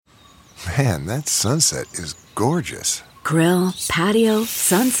Man, that sunset is gorgeous. Grill, patio,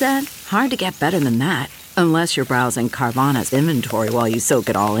 sunset. Hard to get better than that. Unless you're browsing Carvana's inventory while you soak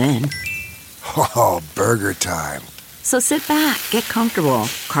it all in. Oh, burger time. So sit back, get comfortable.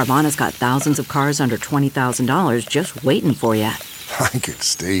 Carvana's got thousands of cars under $20,000 just waiting for you. I could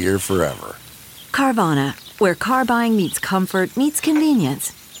stay here forever. Carvana, where car buying meets comfort meets convenience.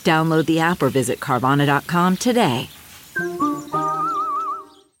 Download the app or visit Carvana.com today.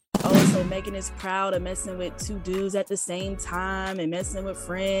 Oh, so Megan is proud of messing with two dudes at the same time and messing with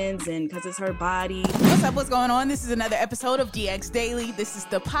friends and because it's her body. What's up? What's going on? This is another episode of DX Daily. This is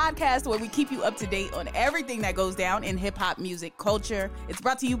the podcast where we keep you up to date on everything that goes down in hip-hop music culture. It's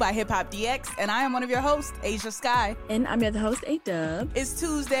brought to you by Hip Hop DX, and I am one of your hosts, Asia Sky. And I'm your other host, A-Dub. It's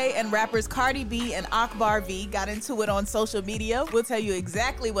Tuesday, and rappers Cardi B and Akbar V got into it on social media. We'll tell you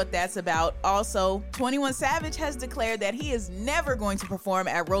exactly what that's about. Also, 21 Savage has declared that he is never going to perform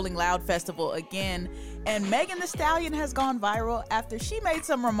at Rolling Loud Festival again. And Megan Thee Stallion has gone viral after she made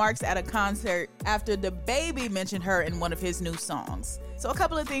some remarks at a concert after DaBaby mentioned her in one of his new songs. So a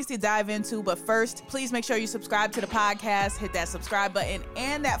couple of things to dive into, but first, please make sure you subscribe to the podcast, hit that subscribe button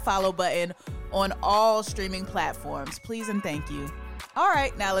and that follow button on all streaming platforms. Please and thank you. All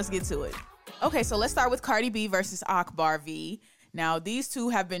right, now let's get to it. Okay, so let's start with Cardi B versus Akbar V. Now, these two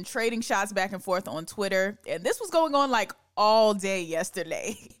have been trading shots back and forth on Twitter, and this was going on like all day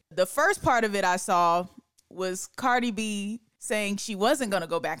yesterday. The first part of it I saw was Cardi B saying she wasn't going to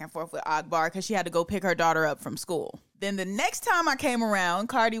go back and forth with Akbar because she had to go pick her daughter up from school. Then the next time I came around,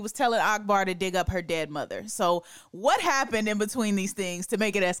 Cardi was telling Akbar to dig up her dead mother. So what happened in between these things to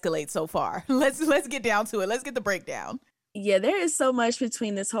make it escalate so far? Let's get down to it. Let's get the breakdown. Yeah, there is so much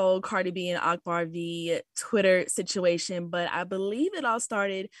between this whole Cardi B and Akbar V Twitter situation, but I believe it all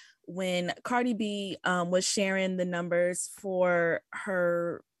started when Cardi B was sharing the numbers for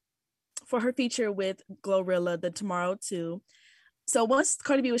her feature with Glorilla, the Tomorrow 2. So once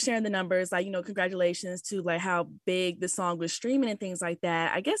Cardi B was sharing the numbers, like, congratulations to like how big the song was streaming and things like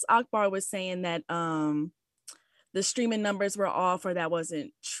that. I guess Akbar was saying that the streaming numbers were off or that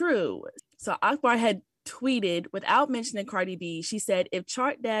wasn't true. So Akbar had tweeted without mentioning Cardi B. She said, "If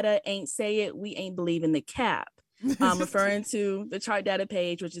chart data ain't say it, we ain't believing the cap." Referring to the chart data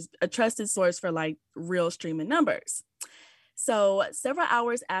page, which is a trusted source for like real streaming numbers. So several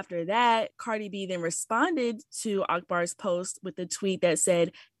hours after that, Cardi B then responded to Akbar's post with a tweet that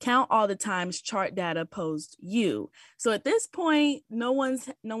said, "Count all the times chart data posed you." So at this point, no one's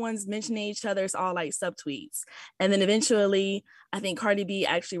mentioning each other. It's all like subtweets. And then eventually, I think Cardi B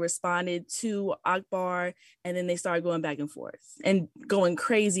actually responded to Akbar, and then they started going back and forth and going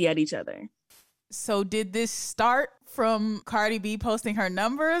crazy at each other. So did this start from Cardi B posting her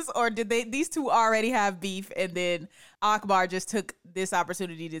numbers, or did these two already have beef and then Akbar just took this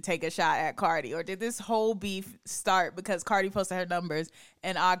opportunity to take a shot at Cardi? Or did this whole beef start because Cardi posted her numbers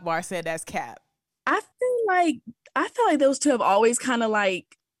and Akbar said that's cap? I feel like those two have always kind of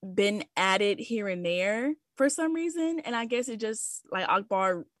like been at it here and there for some reason. And I guess it just like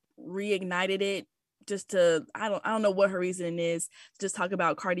Akbar reignited it just to, I don't know what her reasoning is, just talk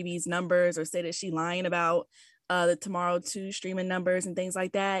about Cardi B's numbers or say that she lying about the Tomorrow 2 streaming numbers and things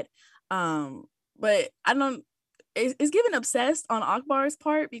like that. But I don't, it's giving obsessed on Akbar's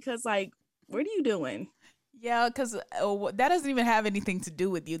part because like, what are you doing? Yeah, because that doesn't even have anything to do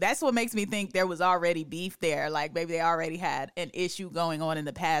with you. That's what makes me think there was already beef there. Like maybe they already had an issue going on in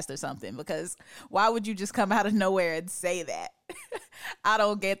the past or something, because why would you just come out of nowhere and say that? I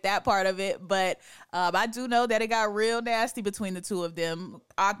don't get that part of it, but I do know that it got real nasty between the two of them.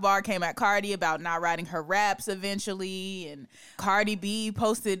 Akbar came at Cardi about not writing her raps eventually, and Cardi B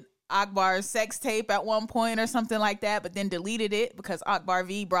posted Akbar's sex tape at one point or something like that, but then deleted it because Akbar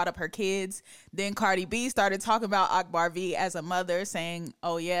V brought up her kids. Then Cardi B started talking about Akbar V as a mother, saying,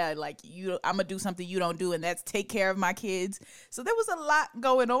 "Oh yeah, like I'm gonna do something you don't do, and that's take care of my kids." So there was a lot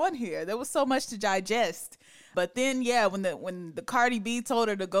going on here. There was so much to digest. But then, yeah, when the Cardi B told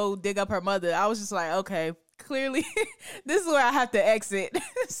her to go dig up her mother, I was just like, okay, clearly this is where I have to exit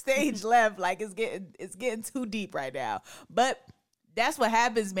stage left. Like it's getting too deep right now. But that's what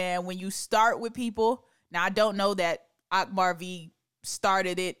happens, man, when you start with people. Now, I don't know that Akbar V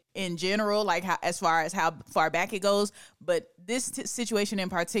started it in general, like as far as how far back it goes. But this situation in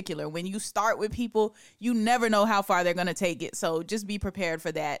particular, when you start with people, you never know how far they're going to take it. So just be prepared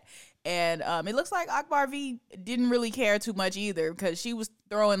for that. And it looks like Akbar V didn't really care too much either, because she was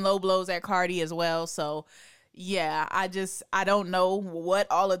throwing low blows at Cardi as well. So, yeah, I don't know what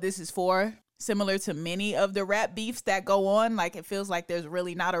all of this is for. similar to many of the rap beefs that go on. Like, it feels like there's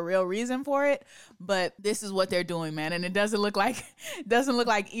really not a real reason for it, but this is what they're doing, man. And it doesn't look like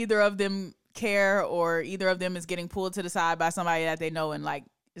either of them care, or either of them is getting pulled to the side by somebody that they know and like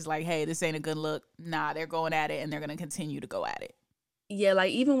is like, hey, this ain't a good look. Nah, they're going at it, and they're going to continue to go at it. Yeah,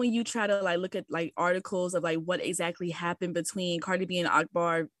 like even when you try to like look at like articles of like what exactly happened between Cardi B and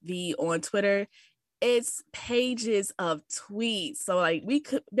Akbar V on Twitter, it's pages of tweets. So like we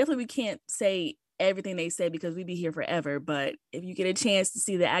can't say everything they said because we'd be here forever. But if you get a chance to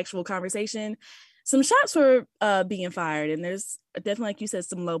see the actual conversation, some shots were being fired, and there's definitely, like you said,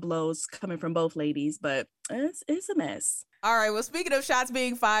 some low blows coming from both ladies, but it's a mess. All right, well, speaking of shots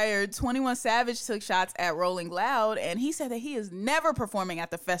being fired, 21 Savage took shots at Rolling Loud, and he said that he is never performing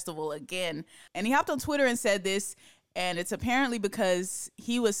at the festival again. And he hopped on Twitter and said this, and it's apparently because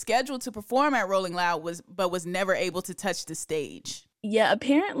he was scheduled to perform at Rolling Loud, but was never able to touch the stage. Yeah,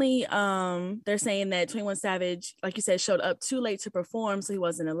 apparently they're saying that 21 Savage, like you said, showed up too late to perform, so he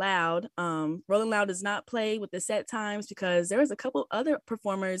wasn't allowed. Rolling Loud does not play with the set times because there was a couple other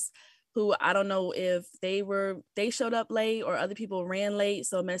performers who I don't know if they showed up late or other people ran late,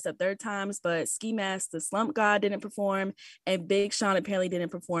 so it messed up their times. But Ski Mask, the Slump God, didn't perform, and Big Sean apparently didn't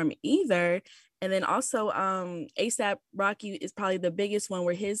perform either. And then also A$AP Rocky is probably the biggest one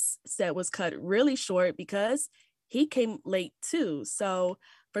where his set was cut really short because he came late too. So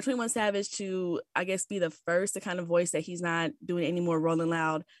for 21 Savage to, I guess, be the first to kind of voice that he's not doing any more Rolling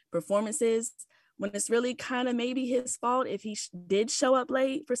Loud performances, when it's really kind of maybe his fault if he did show up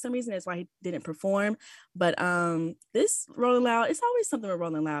late for some reason, that's why he didn't perform. But this Rolling Loud, it's always something with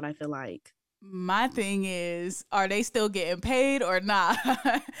Rolling Loud, I feel like. My thing is, are they still getting paid or not?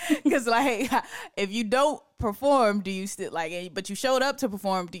 Because like, if you don't perform, do you still like? But you showed up to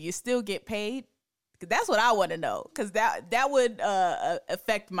perform, do you still get paid? That's what I want to know, because that would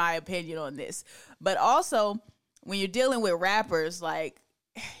affect my opinion on this. But also, when you're dealing with rappers, like,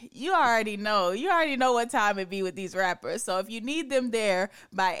 you already know what time it be with these rappers. So if you need them there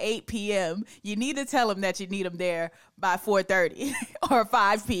by 8 p.m., you need to tell them that you need them there by 4:30 or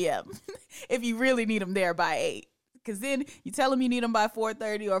 5 p.m. if you really need them there by 8. Because then you tell them you need them by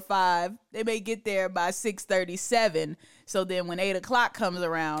 4:30 or 5, they may get there by 6:37. So then when 8 o'clock comes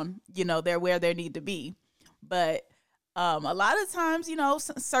around, they're where they need to be. But a lot of times,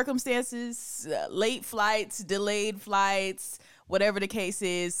 circumstances, late flights, delayed flights, whatever the case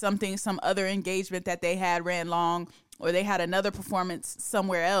is, some other engagement that they had ran long, or they had another performance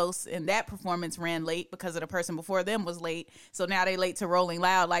somewhere else and that performance ran late because of the person before them was late. So now they late to Rolling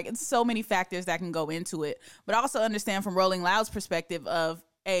Loud. Like, it's so many factors that can go into it. But also understand from Rolling Loud's perspective of,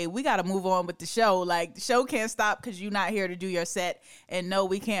 hey, we got to move on with the show. Like, the show can't stop because you're not here to do your set. And no,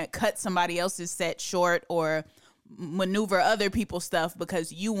 we can't cut somebody else's set short or maneuver other people's stuff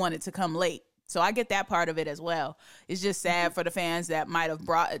because you wanted to come late. So I get that part of it as well. It's just sad for the fans that might have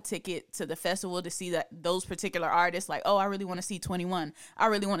brought a ticket to the festival to see those particular artists. Like, oh, I really want to see 21. I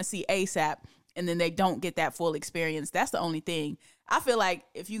really want to see A$AP. And then they don't get that full experience. That's the only thing. I feel like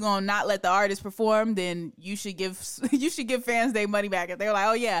if you're going to not let the artist perform, then you should give fans their money back. If they're like,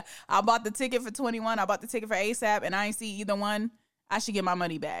 oh, yeah, I bought the ticket for 21, I bought the ticket for A$AP, and I ain't see either one, I should get my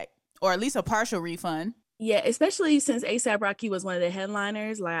money back. Or at least a partial refund. Yeah, especially since A$AP Rocky was one of the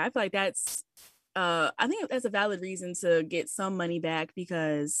headliners. Like, I feel like I think that's a valid reason to get some money back,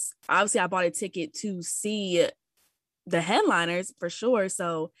 because obviously I bought a ticket to see the headliners for sure.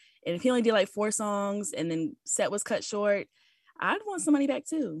 So, and if he only did like 4 songs and then set was cut short, I'd want some money back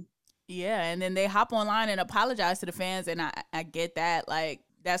too. Yeah, and then they hop online and apologize to the fans, and I get that. Like,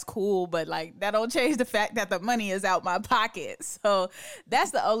 that's cool, but like, that don't change the fact that the money is out my pocket. So that's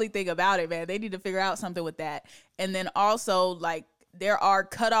the only thing about it, man. They need to figure out something with that. And then also, like, there are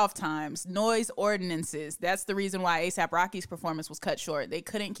cutoff times, noise ordinances. That's the reason why A$AP Rocky's performance was cut short. They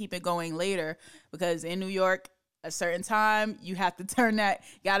couldn't keep it going later because in New York, a certain time, you have to turn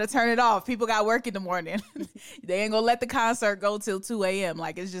it off. People got work in the morning. They ain't gonna let the concert go till 2 a.m.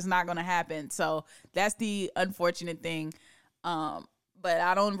 Like, it's just not gonna happen. So that's the unfortunate thing. But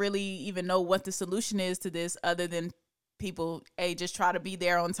I don't really even know what the solution is to this other than people, just try to be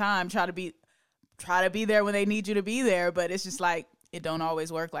there on time. Try to be there when they need you to be there. But it's just like, it don't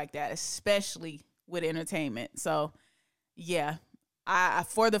always work like that, especially with entertainment. So, yeah, I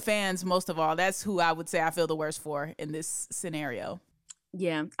for the fans, most of all, that's who I would say I feel the worst for in this scenario.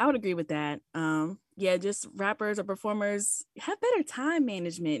 Yeah, I would agree with that. Yeah, just rappers or performers, have better time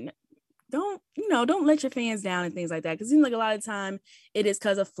management. Don't let your fans down and things like that. Because it seems like a lot of time it is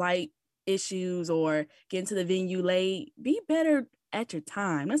because of flight issues or getting to the venue late. Be better at your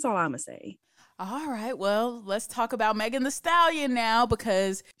time. That's all I'm going to say. All right, well, let's talk about Megan Thee Stallion now,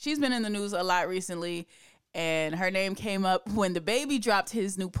 because she's been in the news a lot recently, and her name came up when DaBaby dropped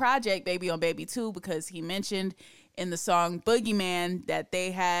his new project, Baby on Baby 2, because he mentioned in the song Boogeyman that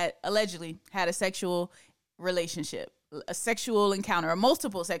they had allegedly had a sexual relationship, a sexual encounter, or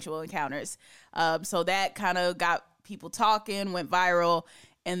multiple sexual encounters. So that kind of got people talking, went viral,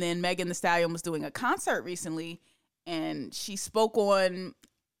 and then Megan Thee Stallion was doing a concert recently, and she spoke on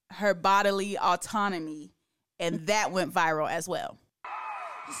her bodily autonomy, and that went viral as well.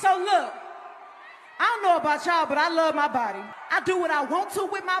 So look, I don't know about y'all, but I love my body. I do what I want to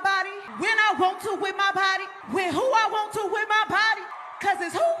with my body, when I want to with my body, with who I want to with my body, because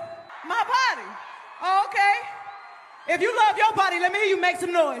it's who? My body. Oh, okay. If you love your body, let me hear you make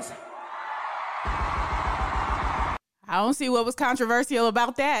some noise. I don't see what was controversial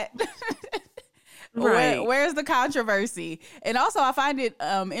about that. Right. Where's the controversy? And also, I find it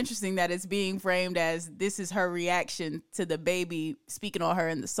interesting that it's being framed as this is her reaction to DaBaby speaking on her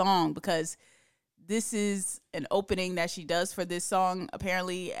in the song, because this is an opening that she does for this song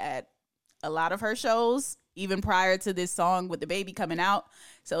apparently at a lot of her shows, even prior to this song with DaBaby coming out.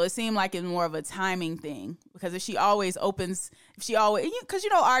 So it seemed like it's more of a timing thing, because if she always opens, because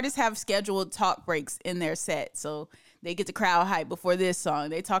artists have scheduled talk breaks in their set, so they get the crowd hype before this song.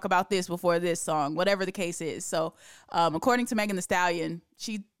 They talk about this before this song, whatever the case is. So according to Megan Thee Stallion,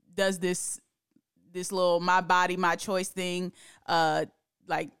 she does this little my body, my choice thing,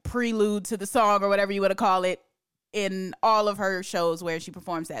 like prelude to the song or whatever you want to call it, in all of her shows where she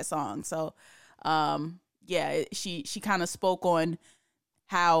performs that song. So she kind of spoke on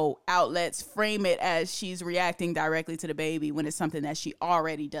how outlets frame it as she's reacting directly to DaBaby when it's something that she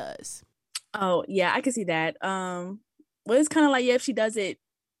already does. Oh, yeah, I can see that. Well, it's kind of like, if she does it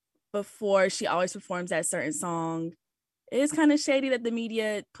before she always performs that certain song, it's kind of shady that the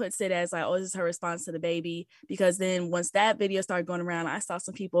media puts it as like, oh, this is her response to DaBaby. Because then once that video started going around, I saw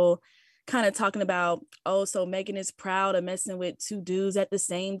some people kind of talking about, oh, so Megan is proud of messing with two dudes at the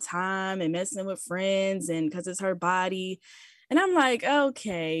same time and messing with friends, and because it's her body. And I'm like,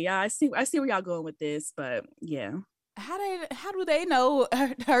 okay, yeah, I see where y'all going with this, but yeah. How do they know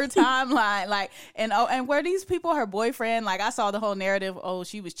her timeline? Like, and were these people her boyfriend? Like, I saw the whole narrative. Oh,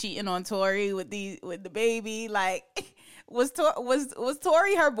 she was cheating on Tory with DaBaby. Like, was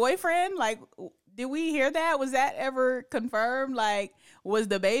Tory her boyfriend? Like, did we hear that? Was that ever confirmed? Like, was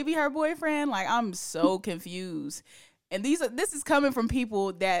DaBaby her boyfriend? Like, I'm so confused. And this is coming from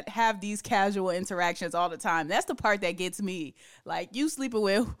people that have these casual interactions all the time. That's the part that gets me. Like, you sleeping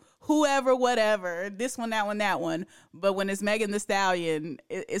with whoever, whatever, this one, that one, that one. But when it's Megan Thee Stallion,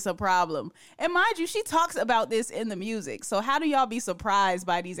 it's a problem. And mind you, she talks about this in the music. So how do y'all be surprised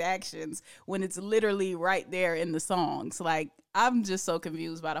by these actions when it's literally right there in the songs? Like, I'm just so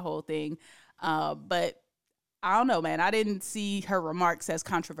confused by the whole thing. But I don't know, man. I didn't see her remarks as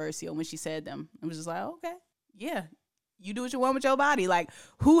controversial when she said them. I was just like, okay, yeah. You do what you want with your body. Like,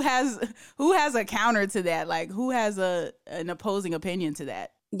 who has a counter to that? Like, who has an opposing opinion to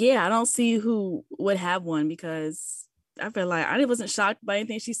that? Yeah, I don't see who would have one, because I feel like I wasn't shocked by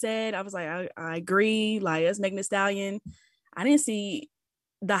anything she said. I was like, I agree. Like, it's Megan Thee Stallion. I didn't see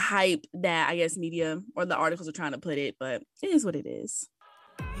the hype that I guess media or the articles are trying to put it, but it is what it is.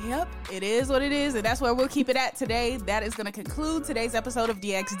 Yep, it is what it is, and that's where we'll keep it at today. That is going to conclude today's episode of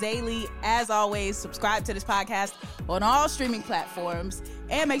DX Daily. As always, subscribe to this podcast on all streaming platforms,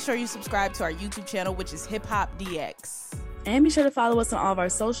 and make sure you subscribe to our YouTube channel, which is Hip Hop DX. And be sure to follow us on all of our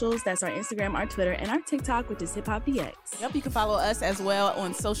socials. That's our Instagram, our Twitter, and our TikTok, which is Hip Hop DX. Yep, you can follow us as well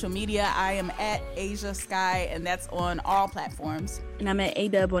on social media. I am at Asia Sky, and that's on all platforms. And I'm at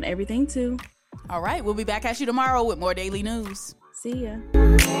A-Dub on everything, too. All right, we'll be back at you tomorrow with more daily news. See ya.